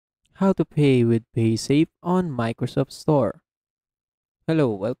How to pay with Paysafe on Microsoft Store.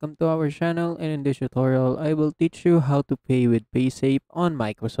 Hello, welcome to our channel, and in this tutorial I will teach you how to pay with Paysafe on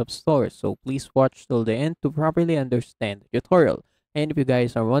Microsoft Store. So please watch till the end to properly understand the tutorial. And if you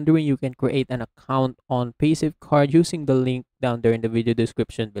guys are wondering, you can create an account on Paysafecard using the link down there in the video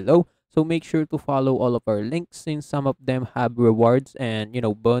description below. So make sure to follow all of our links since some of them have rewards and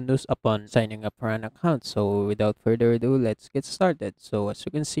bonus upon signing up for an account. So without further ado, let's get started. So as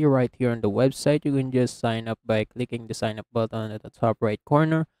you can see right here on the website, you can just sign up by clicking the sign up button at the top right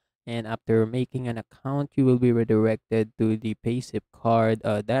corner. And after making an account, you will be redirected to the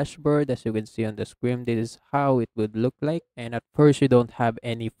Paysafecard dashboard. As you can see on the screen, this is how it would look like. And at first, you don't have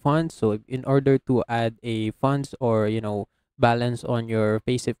any funds. So in order to add a funds or balance on your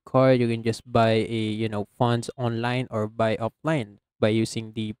paysafe card, you can just buy a funds online or buy offline by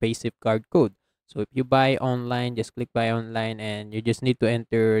using the paysafe card code. So if you buy online, just click buy online, and you just need to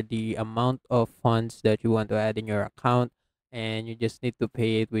enter the amount of funds that you want to add in your account, and you just need to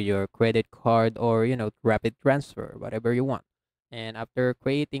pay it with your credit card or rapid transfer, whatever you want. And after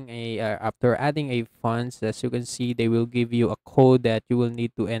creating after adding a funds, as you can see, they will give you a code that you will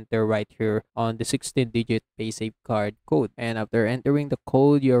need to enter right here on the 16-digit paysafe card code. And after entering the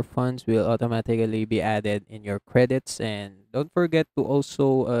code, your funds will automatically be added in your credits. And don't forget to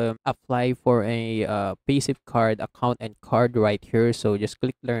also apply for a paysafe card account and card right here. So just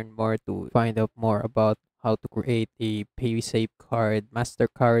click learn more to find out more about how to create a PaySafeCard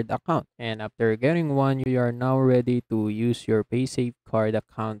MasterCard account. And after getting one, you are now ready to use your PaySafeCard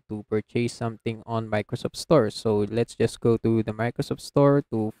account to purchase something on Microsoft Store. So let's just go to the Microsoft Store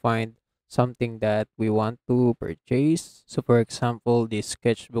to find something that we want to purchase. So for example, this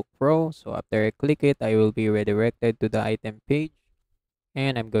Sketchbook Pro. So after I click it, I will be redirected to the item page.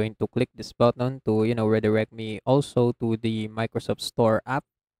 And I'm going to click this button to redirect me also to the Microsoft Store app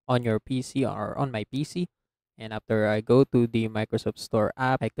on your PC or on my PC. And after I go to the Microsoft Store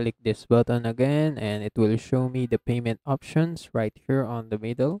app, I click this button again, and it will show me the payment options right here on the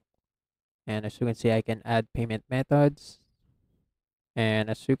middle. And as you can see, I can add payment methods. And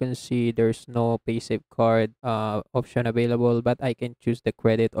as you can see, there's no paysafe card option available, but I can choose the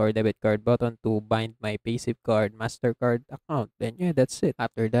credit or debit card button to bind my paysafe card MasterCard account. And yeah, that's it.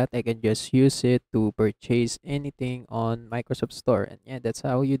 After that, I can just use it to purchase anything on Microsoft Store. And yeah, that's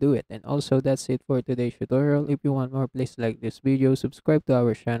how you do it. And also, that's it for today's tutorial. If you want more, please like this video, subscribe to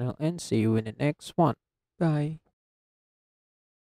our channel, and see you in the next one. Bye.